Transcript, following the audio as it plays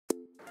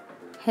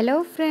Hello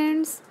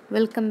friends,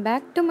 welcome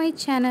back to my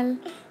channel.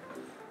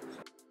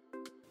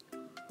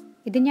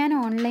 ഇത് ഞാൻ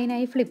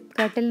ഓൺലൈനായി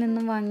ഫ്ലിപ്കാർട്ടിൽ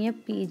നിന്നും വാങ്ങിയ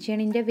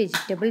പിജിയണിൻ്റെ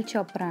വെജിറ്റബിൾ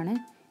ചോപ്പറാണ്.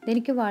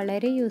 ഇതെനിക്ക്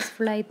വളരെ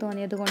യൂസ്ഫുൾ ആയി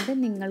തോന്നിയതുകൊണ്ട്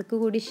നിങ്ങൾക്ക്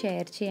കൂടി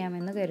ഷെയർ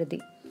ചെയ്യാമെന്ന് കരുതി.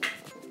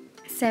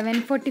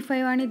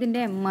 745 ആണ്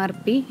ഇതിൻ്റെ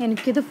MRP.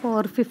 എനിക്കിത്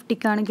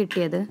 450ക്കാണ്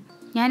കിട്ടിയത്.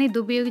 ഞാൻ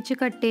ഇതുപയോഗിച്ച്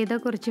കട്ട്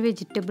ചെയ്ത കുറച്ച്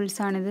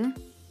വെജിറ്റബിൾസ് ആണിത്.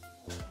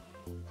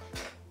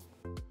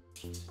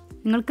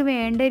 നിങ്ങൾക്ക്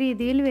വേണ്ട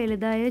രീതിയിൽ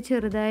വലുതായോ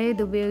ചെറുതായോ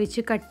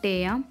ഇതുപയോഗിച്ച് കട്ട്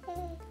ചെയ്യാം.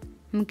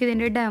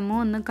 നമുക്കിതിൻ്റെ ഡെമോ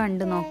ഒന്ന്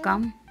കണ്ടു നോക്കാം.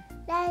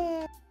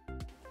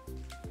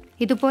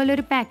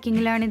 ഇതുപോലൊരു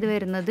പാക്കിങ്ങിലാണ് ഇത്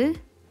വരുന്നത്.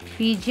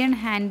 Pigeon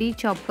handy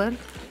chopper.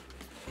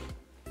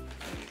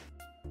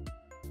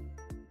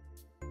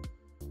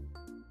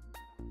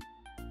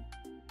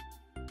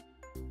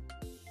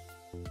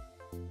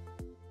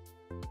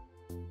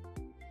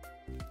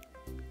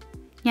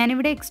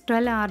 ഞാനിവിടെ എക്സ്ട്രാ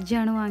ലാർജ്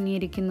ആണ്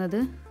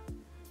വാങ്ങിയിരിക്കുന്നത്.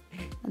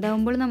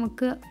 അതാവുമ്പോൾ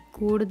നമുക്ക്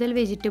കൂടുതൽ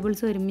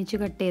വെജിറ്റബിൾസ് ഒരുമിച്ച്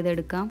കട്ട്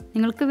ചെയ്തെടുക്കാം.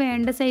 നിങ്ങൾക്ക്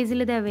വേണ്ട സൈസിൽ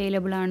ഇത്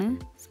അവൈലബിൾ ആണ്.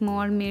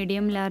 സ്മോൾ,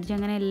 മീഡിയം, ലാർജ്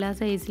അങ്ങനെ എല്ലാ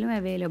സൈസിലും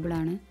അവൈലബിൾ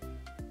ആണ്.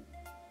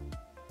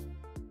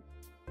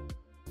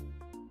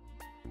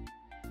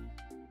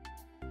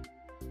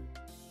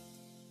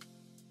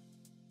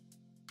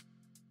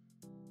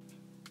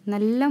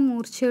 നല്ല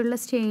മൂർച്ചയുള്ള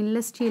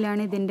സ്റ്റെയിൻലെസ്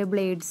സ്റ്റീലാണ് ഇതിൻ്റെ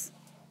ബ്ലേഡ്സ്.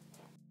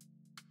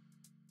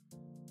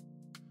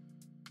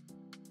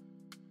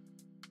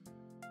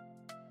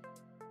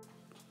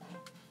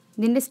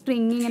 ഇതിൻ്റെ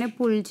സ്പ്രിങ് ഇങ്ങനെ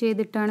പുൾ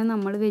ചെയ്തിട്ടാണ്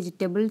നമ്മൾ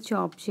വെജിറ്റബിൾ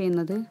ചോപ്പ്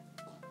ചെയ്യുന്നത്.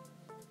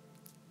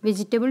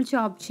 വെജിറ്റബിൾ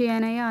ചോപ്പ്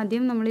ചെയ്യാനായി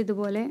ആദ്യം നമ്മൾ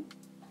ഇതുപോലെ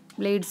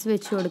ബ്ലേഡ്സ്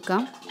വെച്ച്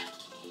കൊടുക്കാം.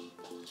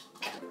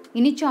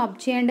 ഇനി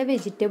ചോപ്പ് ചെയ്യേണ്ട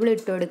വെജിറ്റബിൾ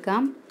ഇട്ട്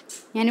കൊടുക്കാം.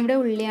 ഞാനിവിടെ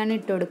ഉള്ളിയാണ്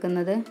ഇട്ട്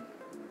കൊടുക്കുന്നത്.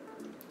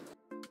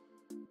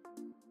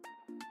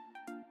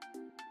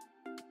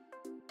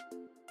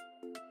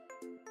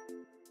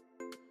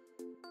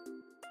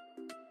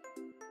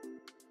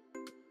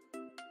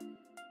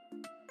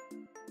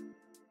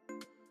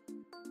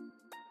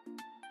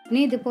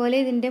 ഇനി ഇതുപോലെ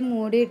ഇതിൻ്റെ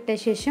മൂടി ഇട്ട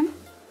ശേഷം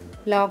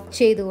ലോക്ക്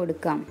ചെയ്ത്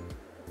കൊടുക്കാം.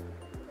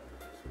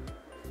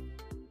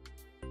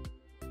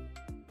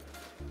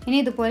 ഇനി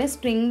ഇതുപോലെ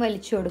സ്ട്രിങ്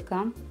വലിച്ചു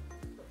കൊടുക്കാം.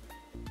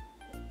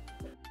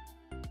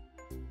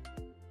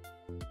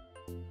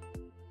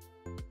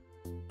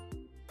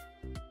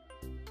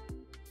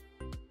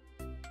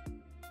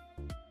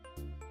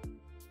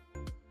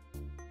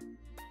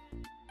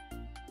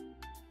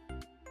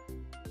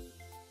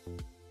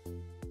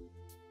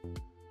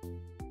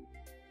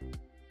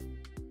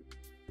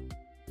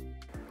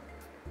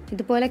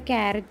 ഇതുപോലെ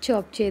ക്യാരറ്റ്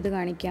ചോപ്പ് ചെയ്ത്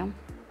കാണിക്കാം.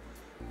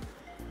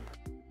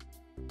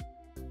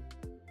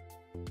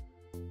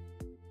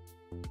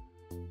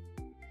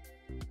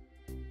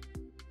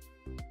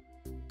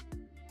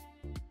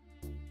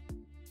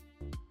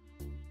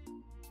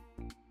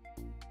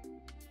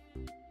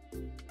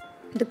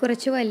 ഇത്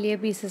കുറച്ച് വലിയ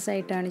പീസസ്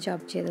ആയിട്ടാണ്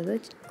ചോപ്പ് ചെയ്തത്.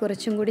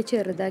 കുറച്ചും കൂടി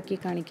ചെറുതാക്കി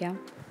കാണിക്കാം.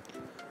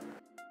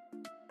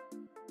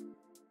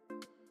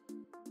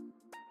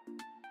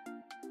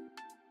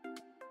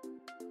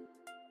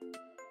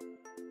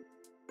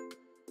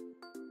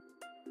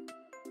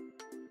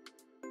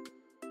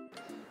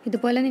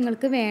 ഇതുപോലെ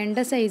നിങ്ങൾക്ക് വേണ്ട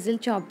സൈസിൽ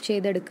ചോപ്പ്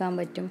ചെയ്തെടുക്കാൻ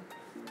പറ്റും.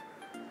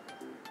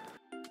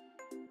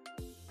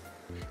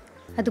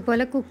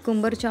 അതുപോലെ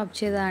കുക്കുംബർ ചോപ്പ്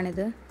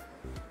ചെയ്തതാണിത്.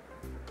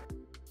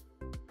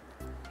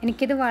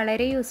 എനിക്കിത്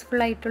വളരെ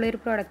യൂസ്ഫുൾ ആയിട്ടുള്ളൊരു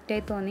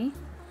പ്രൊഡക്റ്റായി തോന്നി.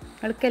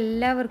 നിങ്ങൾക്ക്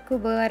എല്ലാവർക്കും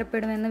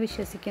ഉപകാരപ്പെടുമെന്ന്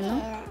വിശ്വസിക്കുന്നു.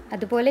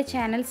 അതുപോലെ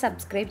ചാനൽ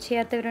സബ്സ്ക്രൈബ്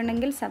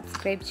ചെയ്യാത്തവരുണ്ടെങ്കിൽ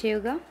സബ്സ്ക്രൈബ്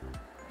ചെയ്യുക.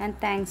 And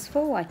thanks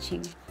for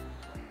watching.